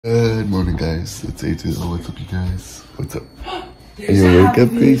Good morning, guys. It's A2. What's up, you guys? What's up? Are you awake up,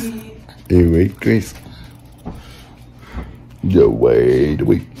 Grace? Are you awake, Grace? Yo, wait.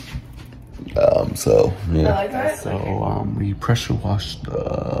 So, yeah. So, we pressure washed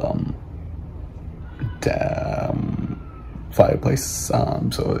the fireplace,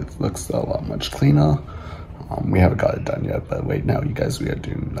 so it looks a lot much cleaner. We haven't got it done yet, but right now, you guys, we are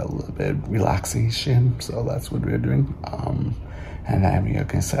doing a little bit of relaxation, so that's what we're doing. And then we are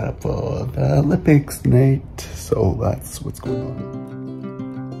gonna set up for the Olympics night, so that's what's going on.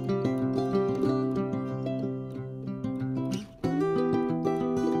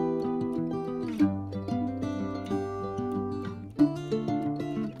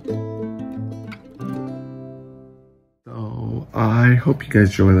 I hope you guys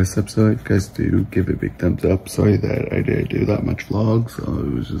enjoy this episode. If you guys do, give it a big thumbs up. Sorry that I didn't do that much vlog, so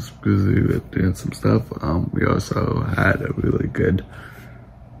I was just busy with doing some stuff. We also had a really good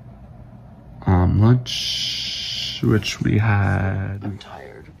lunch, which we had. I'm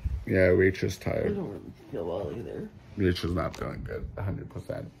tired. Yeah, Rachel's tired. I don't feel well either. Rachel's not feeling good,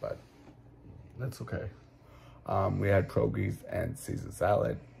 100%, but that's okay. We had pierogies and Caesar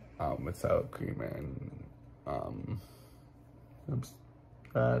salad with sour cream and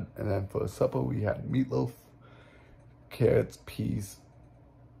and then for supper we had meatloaf, carrots, peas,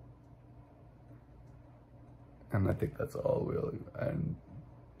 and I think that's all really. And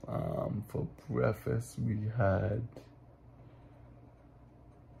for breakfast we had,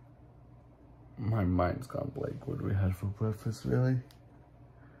 my mind's gone blank. What we had for breakfast, really?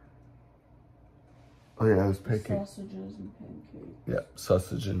 Oh yeah, it was pancakes. Sausages and pancakes. Yeah,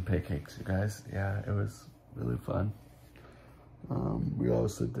 sausage and pancakes, you guys. Yeah, it was really fun. We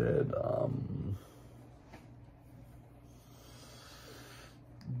also did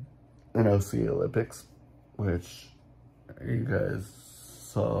NLC Olympics, which you guys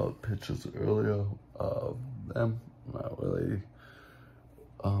saw pictures earlier of them. Not really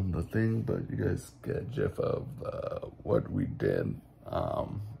the thing, but you guys get a gif of what we did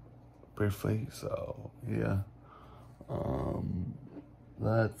briefly. So yeah,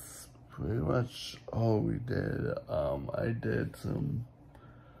 that's pretty much all we did. I did some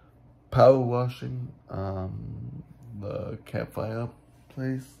power washing the campfire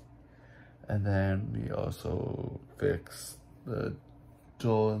place, and then we also fixed the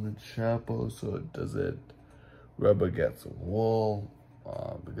door in the chapel so it doesn't rub against the wall,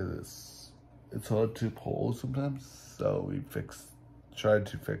 because it's hard to pull sometimes. So we tried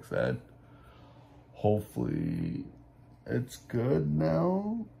to fix that. Hopefully it's good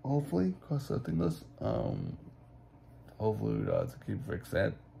now. Hopefully, cross our fingers. Hopefully we don't have to keep fixing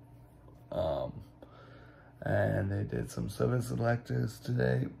that. And they did some service electives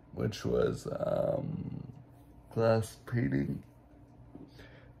today, which was glass painting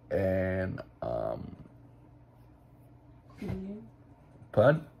and cleaning.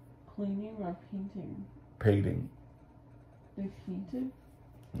 Pardon? Cleaning or painting? Painting. They painted?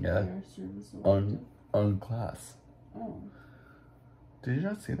 Yeah. Their service elective? On class. Oh. Did you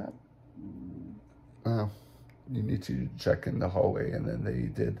not see that? Oh, you need to check in the hallway. And then they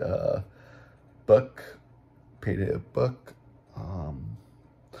did a book, painted a book.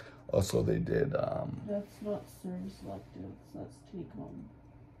 Also they did That's not service electives, that's take home.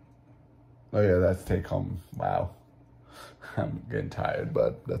 Oh yeah, that's take home. Wow. I'm getting tired,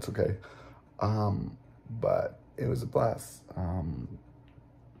 but that's okay. But it was a blast. And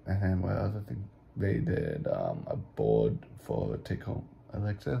then what other thing? They did a board for take home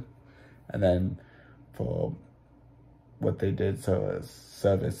elective, and then for what they did, so a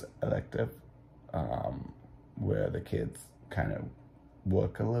service elective, where the kids kind of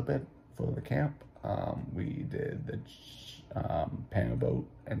work a little bit for the camp. We did the paddle boat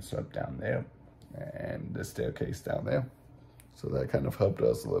and stuff down there, and the staircase down there. So that kind of helped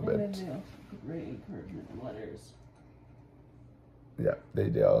us a little bit. And then they also great encouragement letters. Yeah, they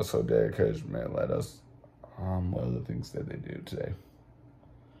did also did encouragement letters. What other things did they do today?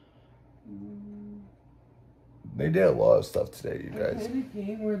 They did a lot of stuff today, you guys. They played a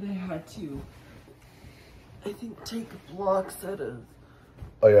game where they had to, I think, take blocks out of.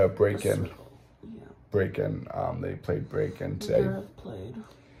 Oh yeah, break-in. Yeah. Break-in. They played break-in today. Gareth played.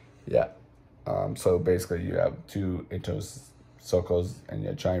 Yeah. So basically, you have two circles, and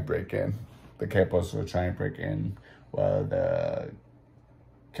you're trying to break in. The campers were trying to break in, while the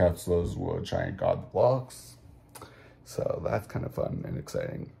counselors were trying to guard the blocks. So that's kind of fun and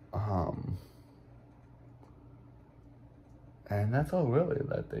exciting. And that's all really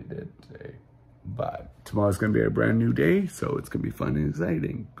that they did today. But tomorrow's going to be a brand new day, so it's going to be fun and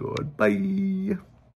exciting. Goodbye.